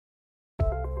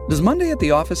Does Monday at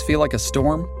the office feel like a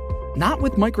storm? Not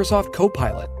with Microsoft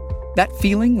Copilot. That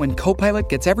feeling when Copilot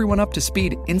gets everyone up to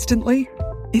speed instantly?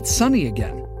 It's sunny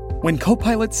again. When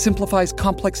Copilot simplifies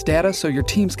complex data so your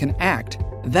teams can act,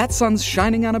 that sun's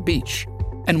shining on a beach.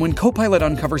 And when Copilot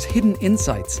uncovers hidden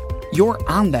insights, you're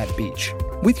on that beach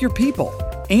with your people,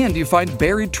 and you find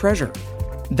buried treasure.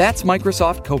 That's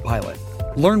Microsoft Copilot.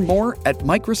 Learn more at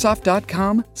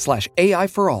Microsoft.com/AI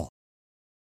for all.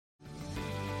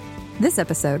 This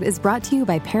episode is brought to you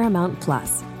by Paramount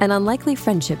Plus. An unlikely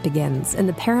friendship begins in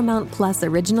the Paramount Plus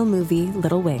original movie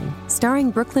Little Wing, starring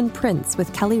Brooklyn Prince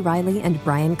with Kelly Riley and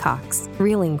Brian Cox.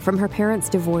 Reeling from her parents'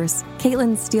 divorce,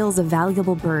 Caitlin steals a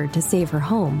valuable bird to save her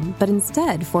home, but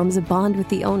instead forms a bond with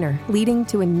the owner, leading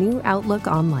to a new outlook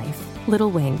on life. Little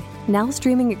Wing, now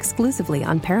streaming exclusively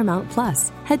on Paramount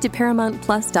Plus. Head to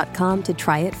ParamountPlus.com to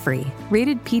try it free.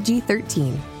 Rated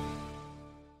PG-13.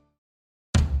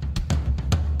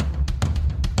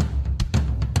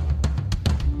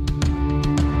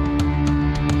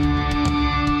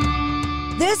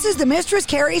 This is the Mistress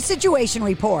Carrie Situation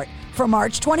Report for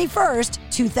March 21st,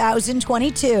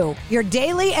 2022. Your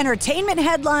daily entertainment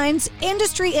headlines,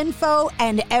 industry info,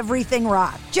 and everything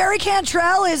rock. Jerry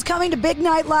Cantrell is coming to Big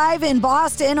Night Live in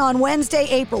Boston on Wednesday,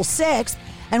 April 6th.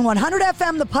 And 100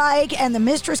 FM The Pike and the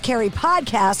Mistress Carrie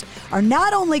podcast are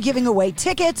not only giving away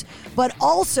tickets, but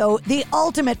also the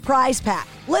ultimate prize pack.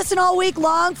 Listen all week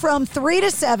long from 3 to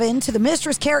 7 to the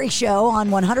Mistress Carrie Show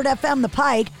on 100 FM The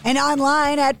Pike and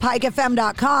online at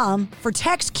pikefm.com for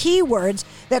text keywords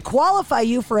that qualify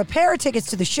you for a pair of tickets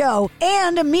to the show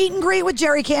and a meet and greet with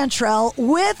Jerry Cantrell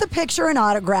with a picture and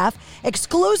autograph,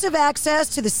 exclusive access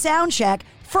to the sound check,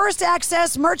 first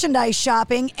access merchandise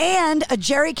shopping, and a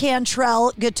Jerry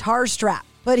Cantrell guitar strap.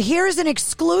 But here's an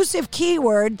exclusive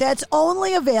keyword that's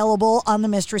only available on the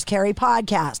Mistress Carrie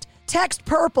podcast. Text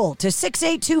PURPLE to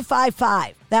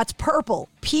 68255. That's PURPLE,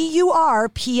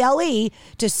 PURPLE,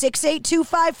 to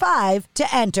 68255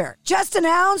 to enter. Just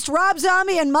announced, Rob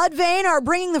Zombie and Mudvayne are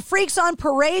bringing the Freaks on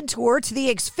Parade tour to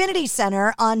the Xfinity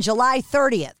Center on July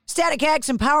 30th. Static X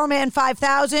and Powerman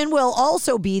 5000 will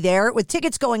also be there, with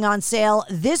tickets going on sale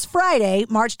this Friday,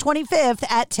 March 25th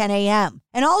at 10 a.m.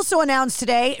 And also announced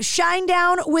today,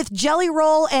 Shinedown with Jelly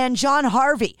Roll and John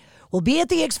Harvey will be at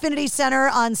the Xfinity Center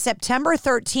on September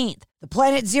 13th. The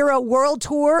Planet Zero World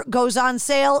Tour goes on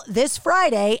sale this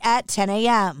Friday at 10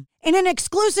 a.m. In an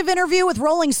exclusive interview with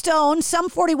Rolling Stone, Sum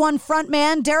 41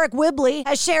 frontman Derek Whibley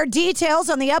has shared details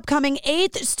on the upcoming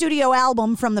 8th studio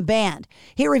album from the band.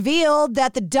 He revealed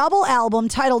that the double album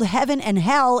titled Heaven and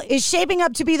Hell is shaping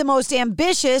up to be the most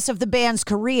ambitious of the band's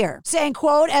career, saying,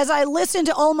 quote, "As I listen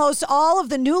to almost all of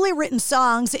the newly written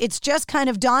songs, it's just kind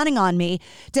of dawning on me,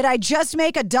 did I just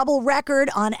make a double record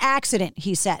on accident?"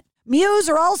 he said. Muse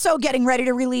are also getting ready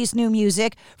to release new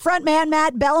music. Frontman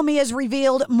Matt Bellamy has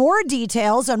revealed more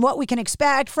details on what we can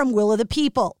expect from Will of the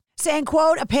People, saying,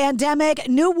 quote, "A pandemic,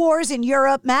 new wars in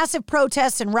Europe, massive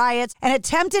protests and riots, an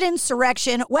attempted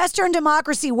insurrection, Western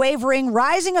democracy wavering,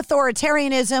 rising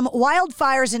authoritarianism,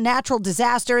 wildfires and natural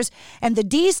disasters, and the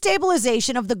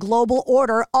destabilization of the global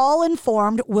order all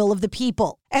informed Will of the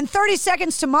People." And 30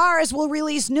 Seconds to Mars will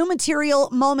release new material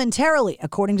momentarily,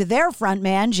 according to their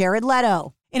frontman, Jared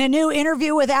Leto. In a new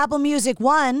interview with Apple Music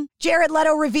One, Jared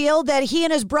Leto revealed that he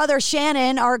and his brother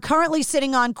Shannon are currently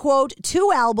sitting on, quote,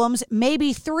 2 albums,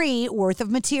 maybe 3 worth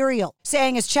of material,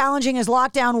 saying as challenging as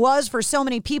lockdown was for so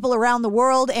many people around the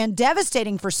world and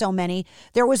devastating for so many,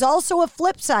 there was also a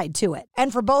flip side to it.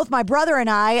 And for both my brother and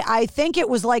I think it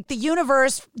was like the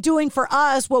universe doing for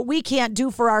us what we can't do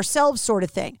for ourselves sort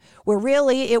of thing, where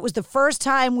really it was the first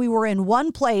time we were in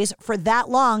one place for that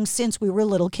long since we were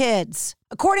little kids.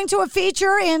 According to a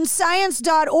feature in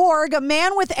Science.org, a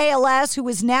man with ALS who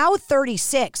is now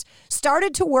 36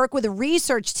 started to work with a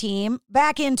research team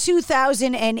back in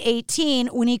 2018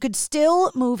 when he could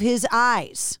still move his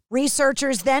eyes.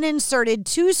 Researchers then inserted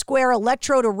 2 square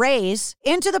electrode arrays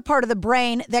into the part of the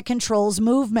brain that controls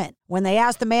movement. When they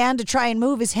asked the man to try and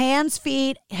move his hands,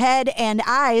 feet, head, and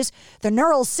eyes, the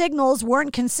neural signals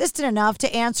weren't consistent enough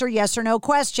to answer yes or no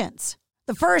questions.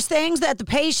 The first things that the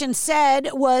patient said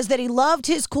was that he loved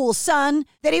his cool son,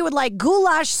 that he would like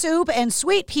goulash soup and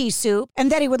sweet pea soup, and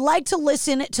that he would like to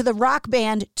listen to the rock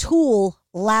band Tool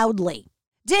loudly.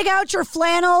 Dig out your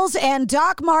flannels and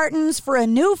Doc Martens for a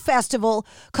new festival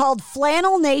called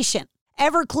Flannel Nation.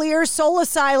 Everclear, Soul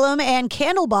Asylum, and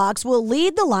Candlebox will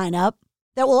lead the lineup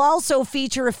that will also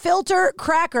feature a filter,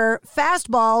 cracker,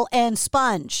 fastball, and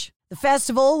sponge. The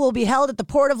festival will be held at the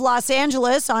Port of Los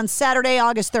Angeles on Saturday,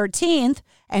 August 13th,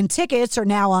 and tickets are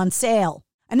now on sale.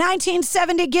 A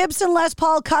 1970 Gibson Les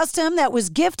Paul Custom that was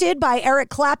gifted by Eric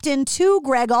Clapton to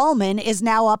Greg Allman is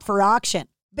now up for auction.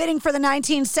 Bidding for the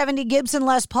 1970 Gibson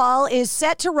Les Paul is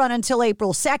set to run until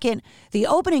April 2nd. The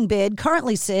opening bid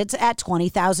currently sits at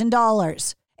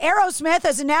 $20,000. Aerosmith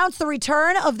has announced the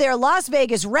return of their Las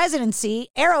Vegas residency,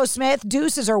 Aerosmith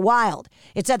Deuces Are Wild.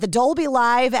 It's at the Dolby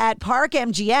Live at Park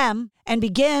MGM and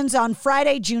begins on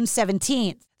Friday, June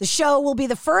 17th. The show will be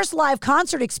the first live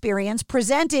concert experience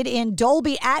presented in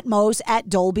Dolby Atmos at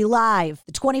Dolby Live.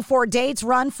 The 24 dates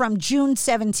run from June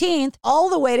 17th all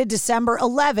the way to December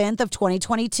 11th of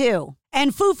 2022.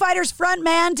 And Foo Fighters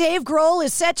frontman Dave Grohl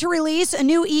is set to release a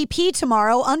new EP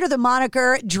tomorrow under the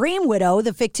moniker Dream Widow,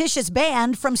 the fictitious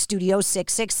band from Studio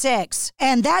 666.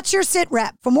 And that's your Sit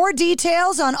Rep. For more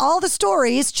details on all the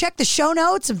stories, check the show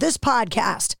notes of this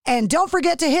podcast. And don't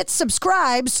forget to hit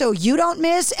subscribe so you don't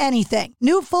miss anything.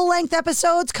 New full-length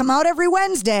episodes come out every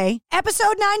Wednesday.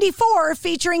 Episode 94,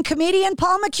 featuring comedian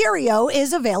Paul Mercurio,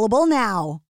 is available now.